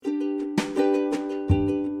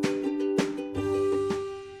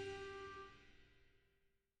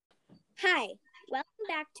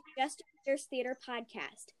to Just Readers Theater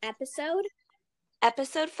Podcast,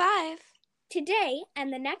 Episode 5. Today,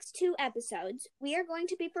 and the next 2 episodes, we are going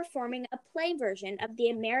to be performing a play version of the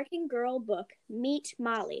American Girl book, Meet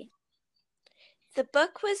Molly. The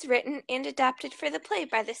book was written and adapted for the play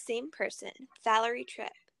by the same person, Valerie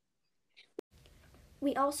Tripp.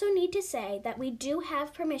 We also need to say that we do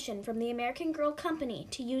have permission from the American Girl Company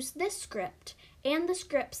to use this script and the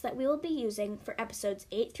scripts that we will be using for episodes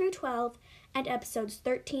 8 through 12 and episodes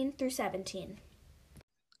 13 through 17.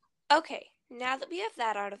 Okay, now that we have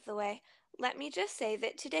that out of the way, let me just say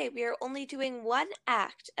that today we are only doing 1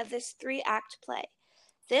 act of this 3-act play.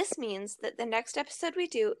 This means that the next episode we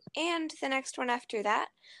do, and the next one after that,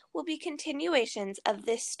 will be continuations of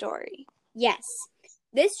this story. Yes,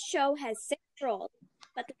 this show has 6 roles,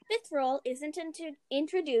 but the 5th role isn't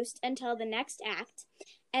introduced until the next act,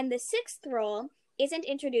 and the 6th role isn't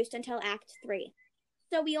introduced until Act 3.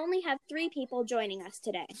 So we only have 3 people joining us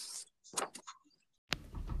today.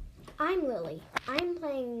 I'm Lily. I'm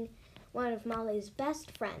playing one of Molly's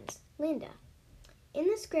best friends, Linda. In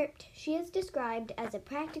the script, she is described as a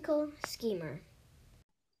practical schemer.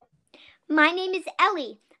 My name is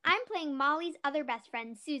Ellie. I'm playing Molly's other best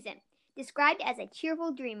friend, Susan, described as a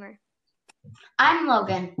cheerful dreamer. I'm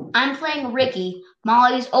Logan. I'm playing Ricky,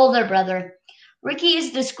 Molly's older brother. Ricky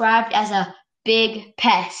is described as a big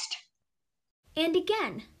pest. And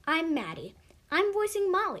again, I'm Maddie. I'm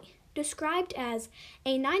voicing Molly, described as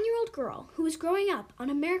a 9-year-old girl who was growing up on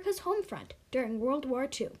America's home front during World War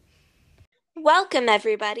II. Welcome,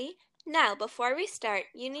 everybody. Now, before we start,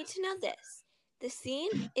 you need to know this. The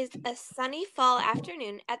scene is a sunny fall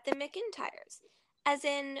afternoon at the McIntyres, as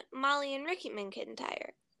in Molly and Ricky McIntyre,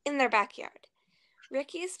 in their backyard.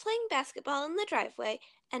 Ricky is playing basketball in the driveway,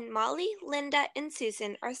 and Molly, Linda, and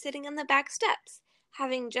Susan are sitting on the back steps,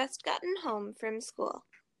 having just gotten home from school.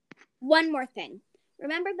 One more thing.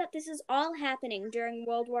 Remember that this is all happening during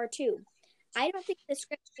World War II. I don't think the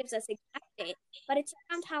script gives us exact date, but it's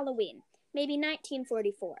around Halloween, maybe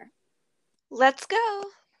 1944. Let's go!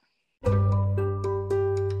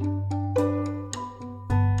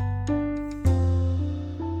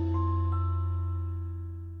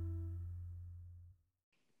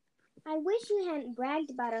 I wish you hadn't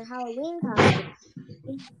bragged about our Halloween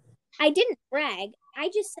costumes. I didn't brag. I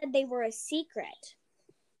just said they were a secret.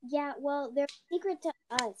 Yeah, well, they're a secret to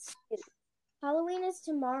us, too. Halloween is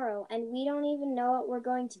tomorrow, and we don't even know what we're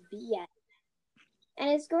going to be yet. And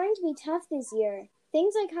it's going to be tough this year.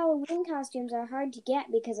 Things like Halloween costumes are hard to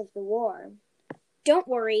get because of the war. Don't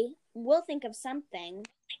worry. We'll think of something.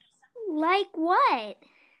 Like what?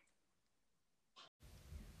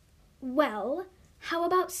 Well, how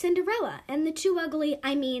about Cinderella and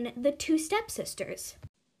the the 2 stepsisters?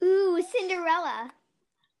 Ooh, Cinderella.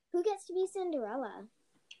 Who gets to be Cinderella?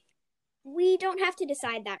 We don't have to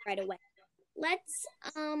decide that right away. Let's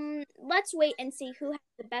wait and see who has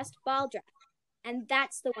the best ball dress. And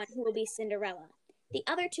that's the one who will be Cinderella. The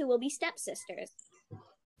other 2 will be stepsisters.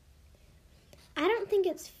 I don't think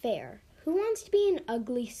it's fair. Who wants to be an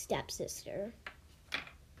ugly stepsister?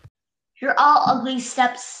 You're all ugly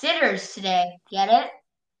step-sitters today. Get it?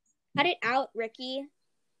 Cut it out, Ricky.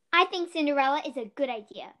 I think Cinderella is a good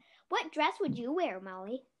idea. What dress would you wear,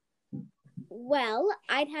 Molly? Well,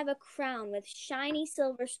 I'd have a crown with shiny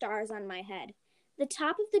silver stars on my head. The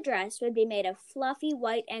top of the dress would be made of fluffy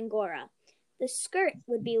white angora. The skirt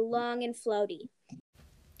would be long and floaty.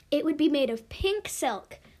 It would be made of pink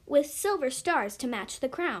silk with silver stars to match the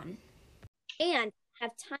crown. And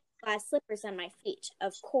have tiny glass slippers on my feet,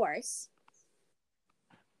 of course.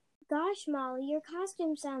 Gosh, Molly, your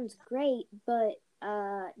costume sounds great, but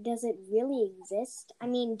does it really exist? I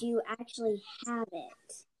mean, do you actually have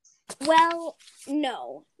it? Well,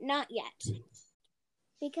 no, not yet.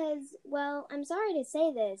 Because, well, I'm sorry to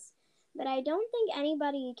say this, but I don't think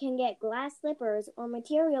anybody can get glass slippers or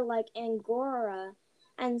material like angora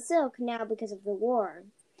and silk now because of the war.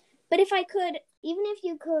 But if I could, even if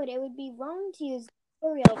you could, it would be wrong to use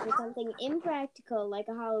material for something impractical like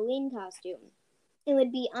a Halloween costume. It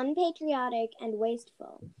would be unpatriotic and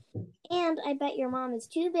wasteful. And I bet your mom is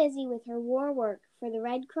too busy with her war work for the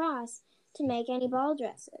Red Cross to make any ball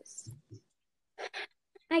dresses.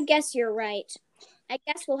 I guess you're right. I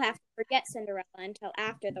guess we'll have to forget Cinderella until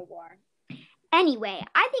after the war. Anyway,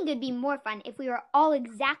 I think it'd be more fun if we were all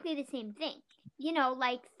exactly the same thing. You know,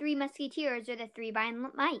 like 3 Musketeers or the 3 Blind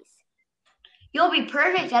Mice. You'll be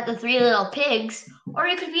perfect at the 3 Little Pigs, or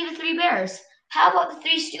you could be the 3 Bears. How about the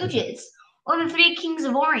 3 Stooges, or the 3 Kings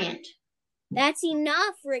of Orient? That's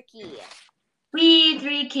enough, Ricky. We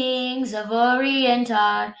 3 kings of Orient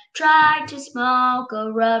tried to smoke a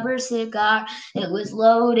rubber cigar. It was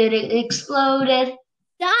loaded, it exploded.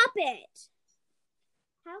 Stop it!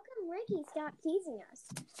 How come Ricky stopped teasing us?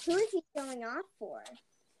 Who is he showing off for?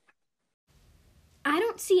 I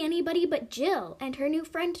don't see anybody but Jill and her new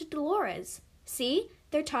friend Dolores. See?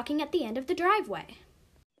 They're talking at the end of the driveway.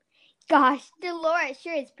 Gosh, Dolores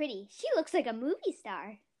sure is pretty. She looks like a movie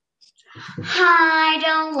star. Hi,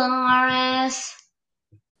 Dolores.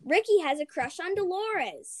 Ricky has a crush on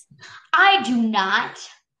Dolores. I do not.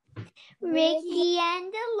 Ricky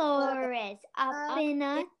and Dolores up in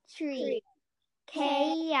a tree.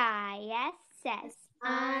 KISSING.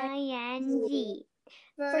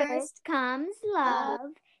 First comes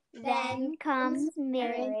love, then comes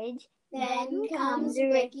marriage, then comes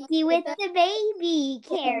Ricky with the baby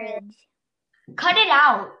carriage. Cut it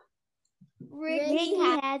out. Ricky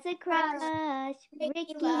has a crush.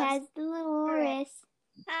 Ricky has Dolores.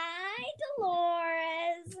 Hi,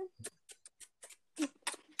 Dolores.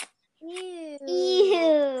 Ew.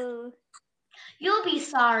 Ew. You'll be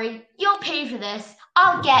sorry. You'll pay for this.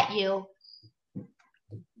 I'll get you.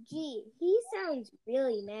 Gee, he sounds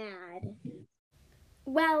really mad.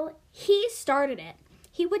 Well, he started it.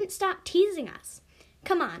 He wouldn't stop teasing us.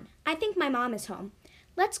 Come on, I think my mom is home.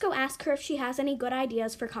 Let's go ask her if she has any good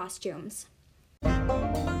ideas for costumes.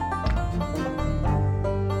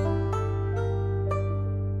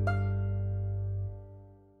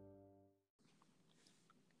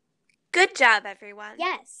 Good job, everyone.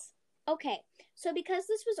 Yes. Okay, so because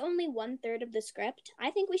this was only 1/3 of the script,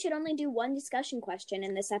 I think we should only do one discussion question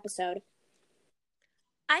in this episode.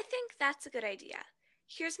 I think that's a good idea.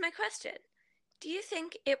 Here's my question. Do you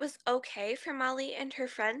think it was okay for Molly and her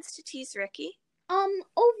friends to tease Ricky?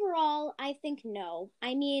 Overall, I think no.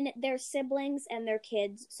 I mean, they're siblings and they're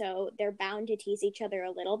kids, so they're bound to tease each other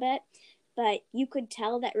a little bit. But you could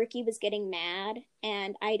tell that Ricky was getting mad,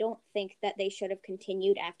 and I don't think that they should have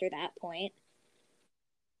continued after that point.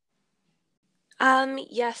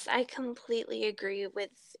 Yes, I completely agree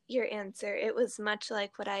with your answer. It was much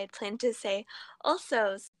like what I had planned to say.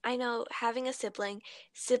 Also, I know having a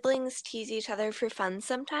siblings tease each other for fun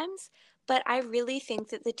sometimes, but I really think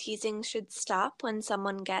that the teasing should stop when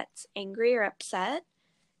someone gets angry or upset,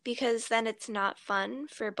 because then it's not fun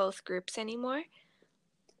for both groups anymore.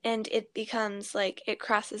 And it becomes like it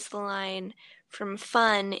crosses the line from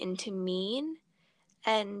fun into mean.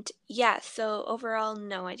 And yeah, so overall,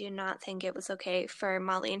 no, I do not think it was okay for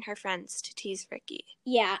Molly and her friends to tease Ricky.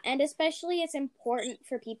 Yeah, and especially it's important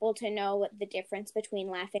for people to know the difference between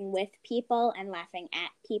laughing with people and laughing at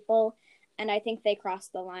people. And I think they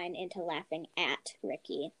crossed the line into laughing at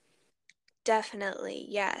Ricky. Definitely,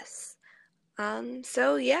 yes.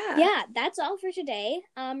 So yeah. Yeah, that's all for today.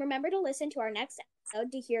 Remember to listen to our next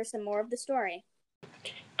episode to hear some more of the story.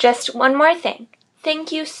 Just one more thing.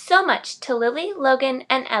 Thank you so much to Lily, Logan,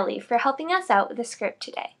 and Ellie for helping us out with the script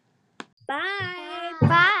today. Bye!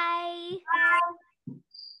 Bye.